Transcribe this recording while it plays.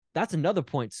that's another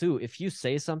point too. If you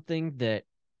say something that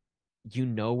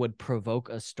would provoke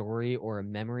a story or a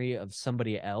memory of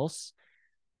somebody else,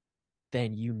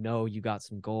 then you got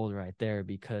some gold right there,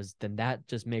 because then that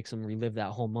just makes them relive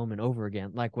that whole moment over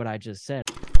again, like what I just said.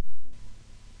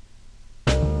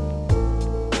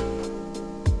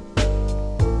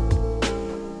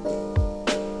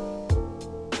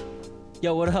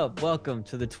 Yo, what up? Welcome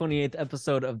to the 28th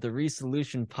episode of the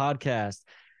Resolution Podcast,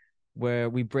 where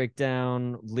we break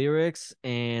down lyrics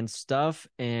and stuff.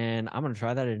 And I'm going to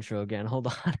try that intro again. Hold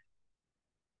on.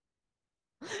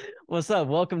 What's up?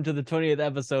 Welcome to the 28th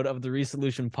episode of the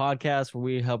Resolution Podcast, where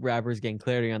we help rappers gain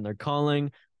clarity on their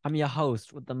calling. I'm your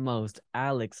host with the most,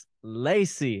 Alex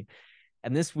Lacey.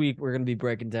 And this week, we're going to be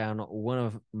breaking down one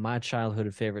of my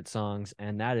childhood favorite songs,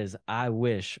 and that is I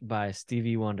Wish by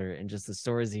Stevie Wonder, and just the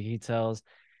stories that he tells.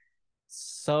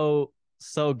 So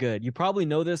good. You probably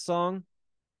know this song.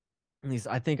 At least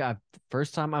I think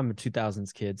first time, I'm a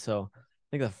 2000s kid, so I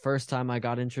think the first time I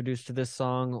got introduced to this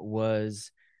song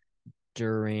was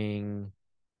during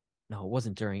no, it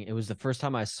wasn't during. It was the first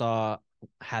time I saw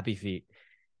Happy Feet,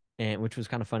 and which was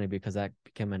kind of funny because that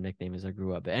became my nickname as I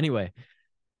grew up. But anyway,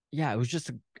 yeah, it was just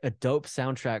a dope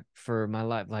soundtrack for my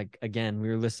life. Like, again, we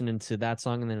were listening to that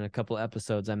song, and then a couple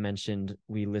episodes I mentioned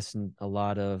we listened a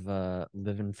lot of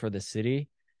Living for the City,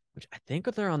 which I think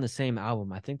they're on the same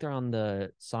album. I think they're on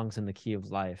the Songs in the Key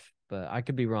of Life, but I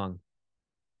could be wrong.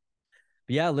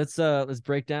 But yeah, let's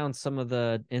break down some of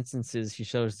the instances he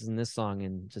shows in this song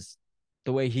and just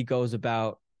the way he goes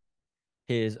about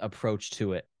his approach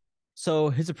to it. So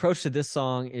his approach to this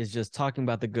song is just talking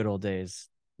about the good old days,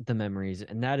 the memories,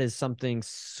 and that is something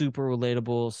super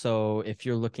relatable. So if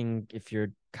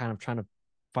you're kind of trying to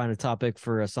find a topic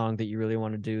for a song that you really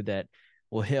want to do that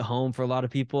will hit home for a lot of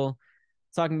people,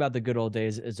 talking about the good old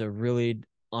days is a really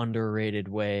underrated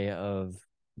way of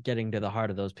getting to the heart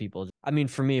of those people. I mean,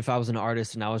 for me, if I was an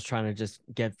artist and I was trying to just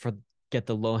get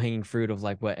the low hanging fruit of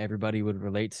like what everybody would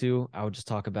relate to, I would just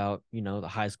talk about, the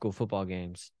high school football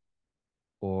games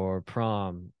or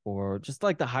prom or just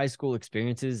like the high school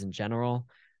experiences in general,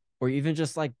 or even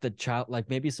just like like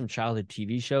maybe some childhood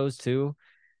TV shows too.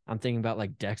 I'm thinking about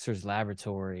like Dexter's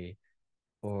Laboratory,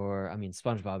 or I mean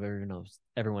SpongeBob.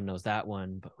 Everyone knows that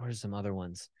one, but what are some other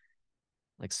ones?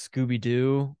 Like Scooby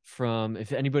Doo, from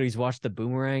if anybody's watched the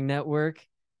Boomerang Network.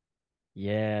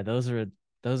 Yeah,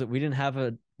 we didn't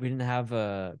have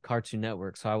a Cartoon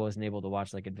Network, so I wasn't able to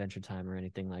watch like Adventure Time or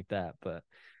anything like that. But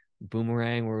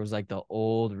Boomerang, where it was like the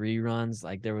old reruns,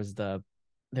 like there was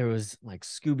like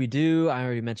Scooby Doo. I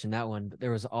already mentioned that one, but there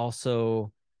was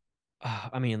also,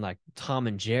 I mean, like Tom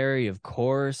and Jerry, of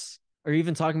course, or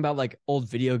even talking about like old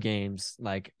video games.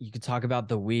 Like you could talk about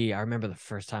the Wii. I remember the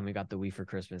first time we got the Wii for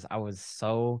Christmas. I was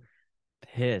so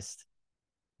pissed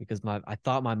because my I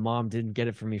thought my mom didn't get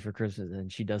it for me for Christmas,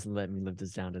 and she doesn't let me live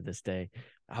this down to this day.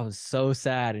 I was so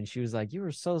sad, and she was like, "You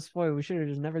were so spoiled. We should have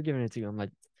just never given it to you." I'm like,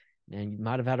 "Man, you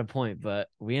might have had a point," but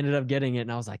we ended up getting it,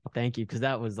 and I was like, "Thank you," because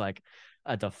that was like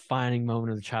a defining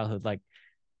moment of the childhood. Like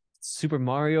Super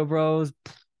Mario Bros.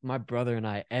 My brother and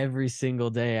I, every single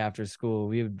day after school,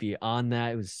 we would be on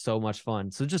that. It was so much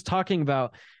fun. So just talking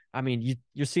about, I mean,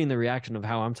 you're seeing the reaction of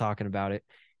how I'm talking about it.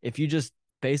 If you just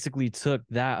basically took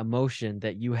that emotion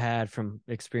that you had from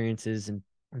experiences and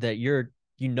that your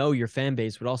fan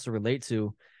base would also relate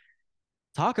to,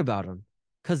 talk about them,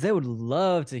 because they would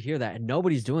love to hear that, and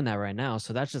nobody's doing that right now.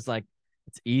 So that's just like,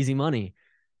 it's easy money.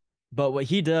 But what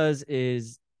he does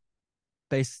is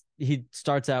he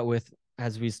starts out with,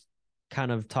 as we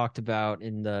kind of talked about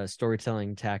in the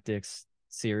storytelling tactics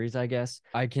series, I guess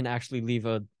I can actually leave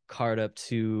a card up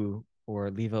to,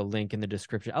 or leave a link in the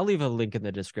description. I'll leave a link in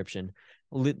the description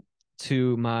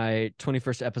to my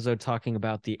 21st episode talking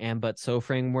about the and but so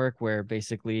framework, where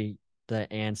basically the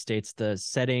and states the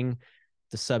setting,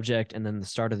 the subject, and then the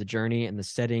start of the journey. And the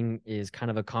setting is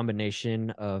kind of a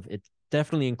combination of, it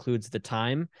definitely includes the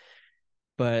time,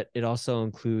 but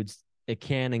it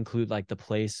can include like the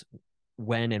place,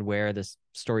 when and where this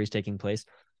story is taking place.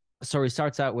 So he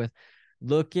starts out with,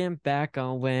 looking back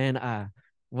on when I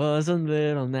was a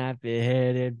little nappy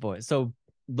headed boy. So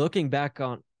looking back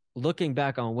on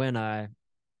when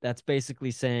that's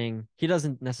basically saying, he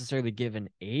doesn't necessarily give an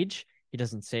age. He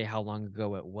doesn't say how long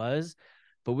ago it was,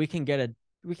 but we can get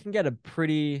a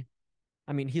pretty,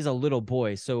 I mean, he's a little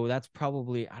boy, so that's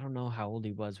probably, I don't know how old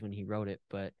he was when he wrote it,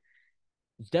 but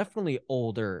definitely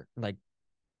older, like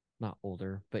not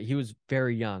older, but he was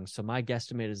very young. So my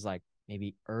guesstimate is like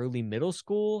maybe early middle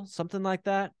school, something like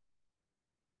that.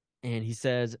 And he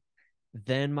says,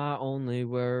 then my only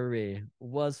worry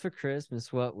was for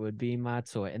Christmas, what would be my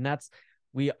toy? And that's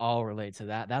we all relate to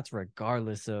that. That's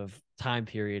regardless of time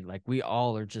period. Like we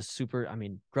all are just super. I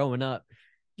mean, growing up,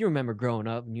 you remember growing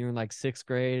up and you're in like sixth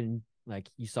grade and like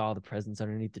you saw the presents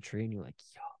underneath the tree and you're like,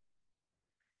 yo,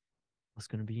 what's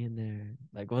gonna be in there?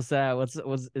 Like, what's that? What's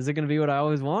is it gonna be what I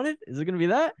always wanted? Is it gonna be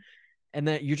that? And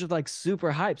then you're just like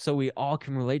super hyped. So we all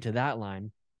can relate to that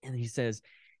line. And he says,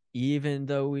 even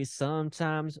though we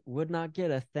sometimes would not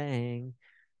get a thing,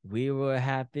 we were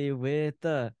happy with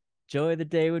the joy the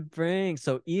day would bring.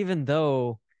 So even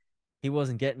though he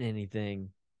wasn't getting anything,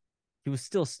 he was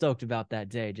still stoked about that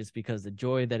day just because the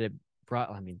joy that it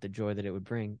brought, I mean, the joy that it would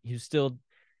bring. He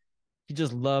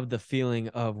just loved the feeling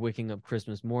of waking up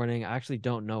Christmas morning. I actually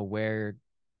don't know where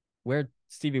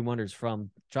Stevie Wonder's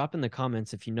from. Drop in the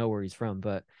comments if you know where he's from,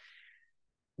 but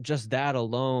just that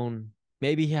alone,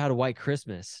 maybe he had a white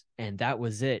Christmas and that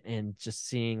was it. And just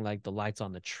seeing like the lights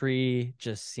on the tree,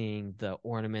 just seeing the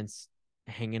ornaments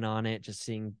hanging on it, just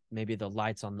seeing maybe the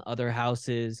lights on the other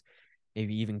houses,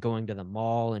 maybe even going to the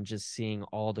mall and just seeing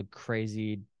all the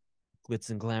crazy glitz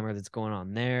and glamour that's going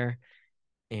on there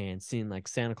and seeing like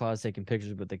Santa Claus taking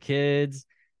pictures with the kids.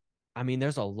 I mean,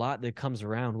 there's a lot that comes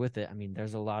around with it. I mean,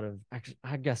 there's a lot of actually,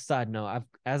 I guess side note,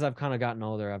 I've kind of gotten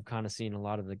older, I've kind of seen a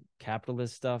lot of the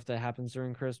capitalist stuff that happens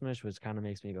during Christmas, which kind of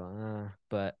makes me go,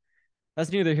 but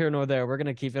that's neither here nor there. We're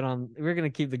gonna keep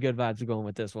the good vibes going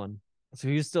with this one. So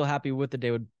he was still happy with the day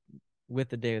of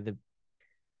the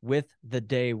with the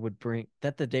day would bring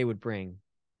that the day would bring.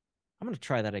 I'm gonna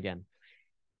try that again.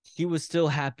 He was still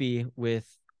happy with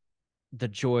the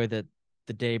joy that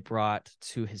the day brought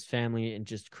to his family and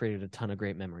just created a ton of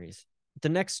great memories. The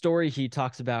next story he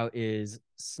talks about is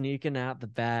sneaking out the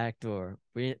back door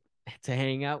to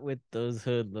hang out with those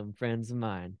hoodlum friends of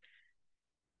mine.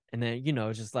 And then,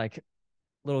 just like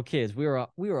little kids, we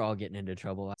were all getting into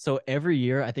trouble. So every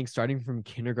year, I think starting from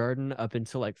kindergarten up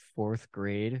until like fourth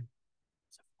grade,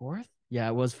 fourth? Yeah,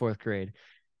 it was fourth grade.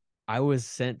 I was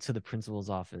sent to the principal's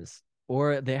office,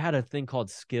 or they had a thing called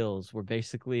skills where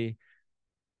basically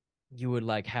you would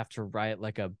like have to write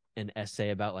like an essay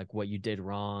about like what you did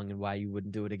wrong and why you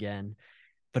wouldn't do it again.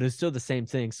 But it's still the same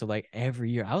thing. So like every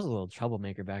year, I was a little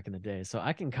troublemaker back in the day, so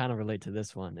I can kind of relate to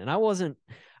this one. And I was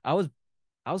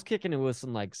I was kicking it with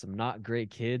some not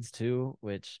great kids too,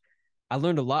 which I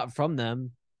learned a lot from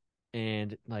them.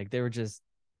 And like they were just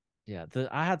yeah,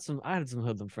 I had some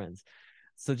hoodlum friends.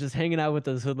 So just hanging out with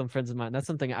those hoodlum friends of mine, that's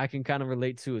something I can kind of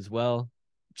relate to as well.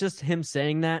 Just him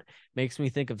saying that makes me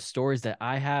think of stories that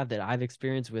I have that I've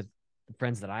experienced with the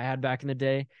friends that I had back in the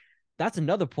day. That's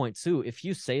another point too. If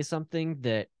you say something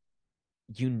that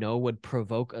would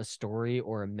provoke a story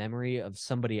or a memory of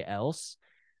somebody else,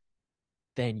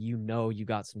 then you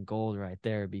got some gold right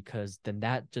there, because then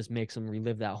that just makes them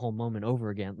relive that whole moment over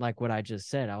again. Like what I just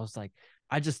said, I was like,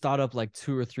 I just thought up like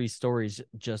two or three stories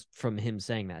just from him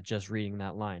saying that, just reading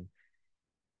that line.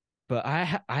 But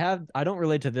I don't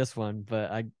relate to this one,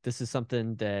 but this is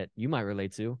something that you might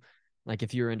relate to. Like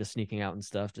if you're into sneaking out and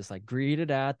stuff, just like greeted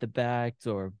at the back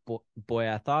door, boy,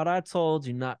 I thought I told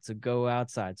you not to go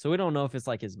outside. So we don't know if it's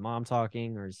like his mom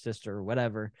talking or his sister or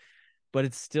whatever, but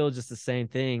it's still just the same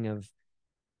thing of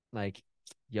like,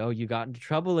 yo, you got into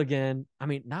trouble again. I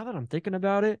mean, now that I'm thinking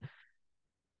about it,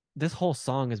 this whole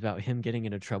song is about him getting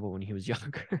into trouble when he was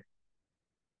younger,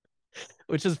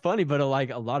 which is funny, but like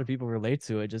a lot of people relate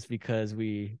to it just because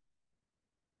he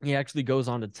actually goes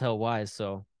on to tell why.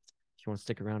 So if you want to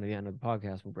stick around to the end of the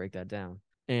podcast, we'll break that down.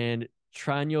 And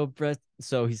trying your breath.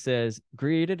 So he says,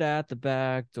 greeted at the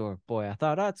back door. Boy, I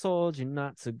thought I told you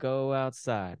not to go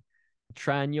outside.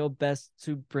 Trying your best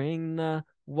to bring the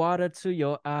water to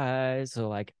your eyes. So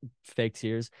like fake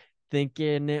tears.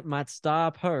 Thinking it might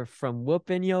stop her from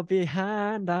whooping your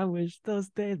behind. I wish those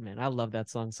days, man. I love that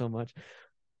song so much.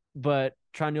 But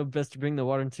trying your best to bring the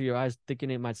water into your eyes, thinking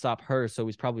it might stop her. So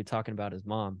he's probably talking about his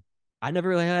mom. I never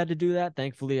really had to do that.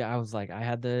 Thankfully, I was like, I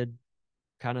had the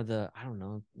kind of I don't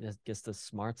know, I guess the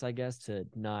smarts, I guess, to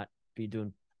not be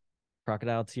doing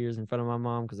crocodile tears in front of my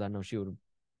mom, because I know she would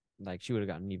have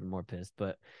gotten even more pissed.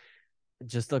 But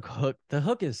just the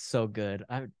hook is so good.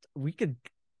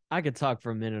 I could talk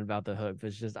for a minute about the hook, but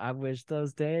it's just I wish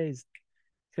those days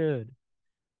could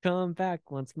come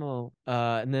back once more.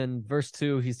 And then verse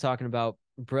 2, he's talking about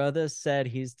brother said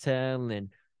he's telling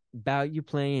about you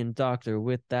playing doctor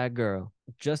with that girl.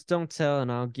 Just don't tell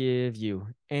and I'll give you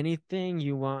anything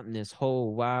you want in this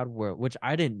whole wide world. Which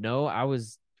I didn't know. I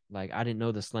didn't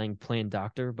know the slang playing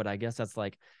doctor, but I guess that's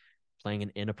like playing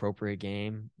an inappropriate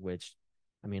game, which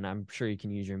I mean, I'm sure you can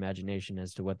use your imagination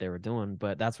as to what they were doing,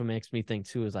 but that's what makes me think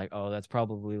too is like, oh, that's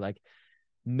probably like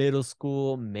middle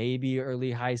school, maybe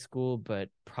early high school, but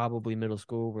probably middle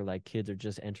school, where like kids are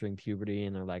just entering puberty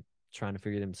and they're like trying to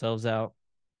figure themselves out.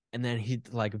 And then he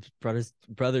like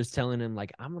brothers telling him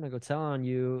like, I'm gonna go tell on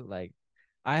you. Like,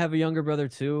 I have a younger brother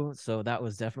too, so that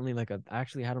was definitely like I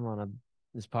actually had him on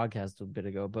this podcast a bit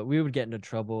ago, but we would get into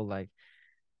trouble. Like,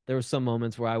 there were some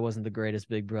moments where I wasn't the greatest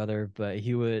big brother, but I'd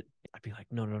be like,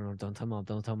 no, no, no, don't tell mom,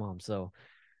 don't tell mom. So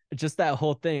just that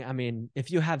whole thing. I mean,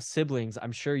 if you have siblings,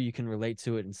 I'm sure you can relate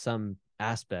to it in some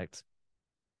aspect.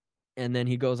 And then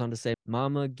he goes on to say,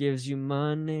 Mama gives you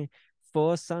money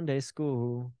for Sunday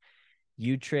school.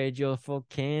 You trade your for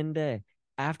candy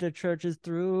after church is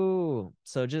through.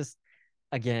 So just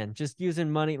again, just using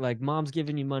money, like mom's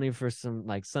giving you money for some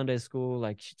like Sunday school,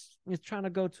 like she's trying to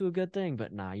go to a good thing,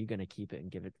 but nah, you're gonna keep it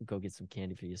and go get some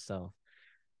candy for yourself,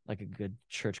 like a good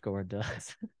churchgoer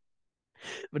does.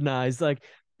 But nah,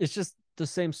 it's just the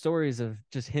same stories of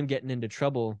just him getting into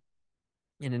trouble,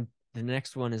 and then the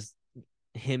next one is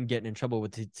him getting in trouble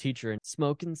with the teacher and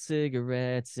smoking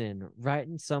cigarettes and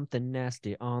writing something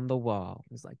nasty on the wall.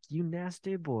 It's like, you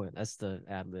nasty boy. That's the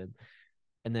ad lib.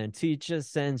 And then teacher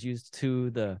sends you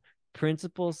to the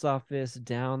principal's office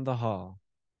down the hall.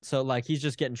 So like he's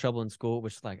just getting in trouble in school,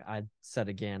 which like I said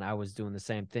again, I was doing the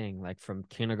same thing, like from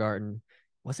kindergarten.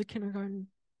 Was it kindergarten?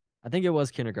 I think it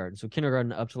was kindergarten. So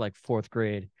kindergarten up to like fourth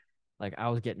grade, like I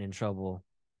was getting in trouble,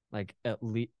 like at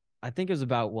least I think it was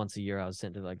about once a year I was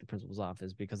sent to like the principal's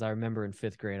office because I remember in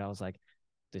fifth grade I was like,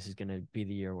 this is gonna be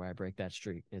the year where I break that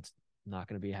streak. It's not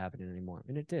gonna be happening anymore,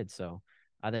 and it did. So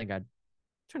I think I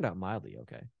turned out mildly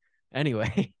okay.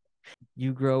 Anyway,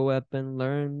 you grow up and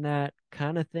learn that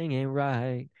kind of thing ain't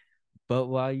right. But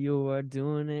while you were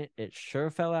doing it, it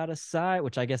sure fell out of sight,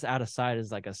 which I guess out of sight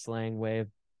is like a slang way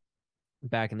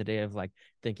back in the day of like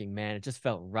thinking, man, it just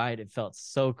felt right. It felt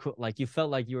so cool. Like you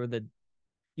felt like you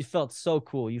felt so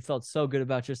cool. You felt so good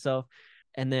about yourself.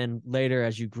 And then later,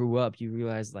 as you grew up, you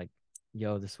realized like,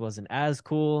 yo, this wasn't as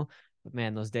cool. But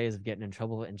man, those days of getting in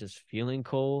trouble and just feeling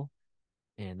cool,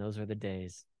 and those are the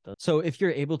days. So if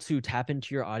you're able to tap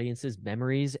into your audience's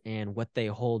memories and what they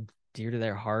hold dear to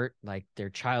their heart, like their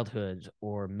childhood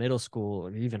or middle school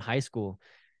or even high school,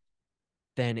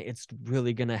 then it's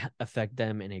really going to affect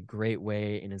them in a great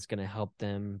way, and it's going to help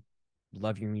them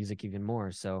love your music even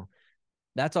more. So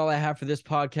that's all I have for this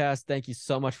podcast. Thank you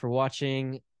so much for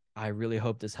watching. I really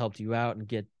hope this helped you out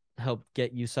and help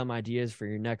get you some ideas for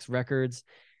your next records.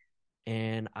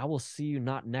 And I will see you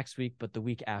not next week, but the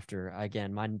week after.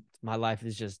 Again, my life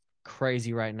is just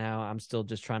crazy right now. I'm still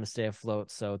just trying to stay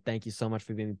afloat. So thank you so much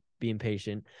for being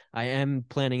patient. I am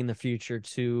planning in the future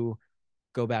to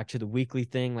go back to the weekly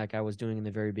thing like I was doing in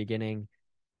the very beginning.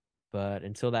 But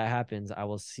until that happens, I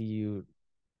will see you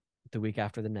the week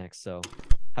after the next. So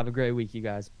have a great week, you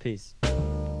guys. Peace.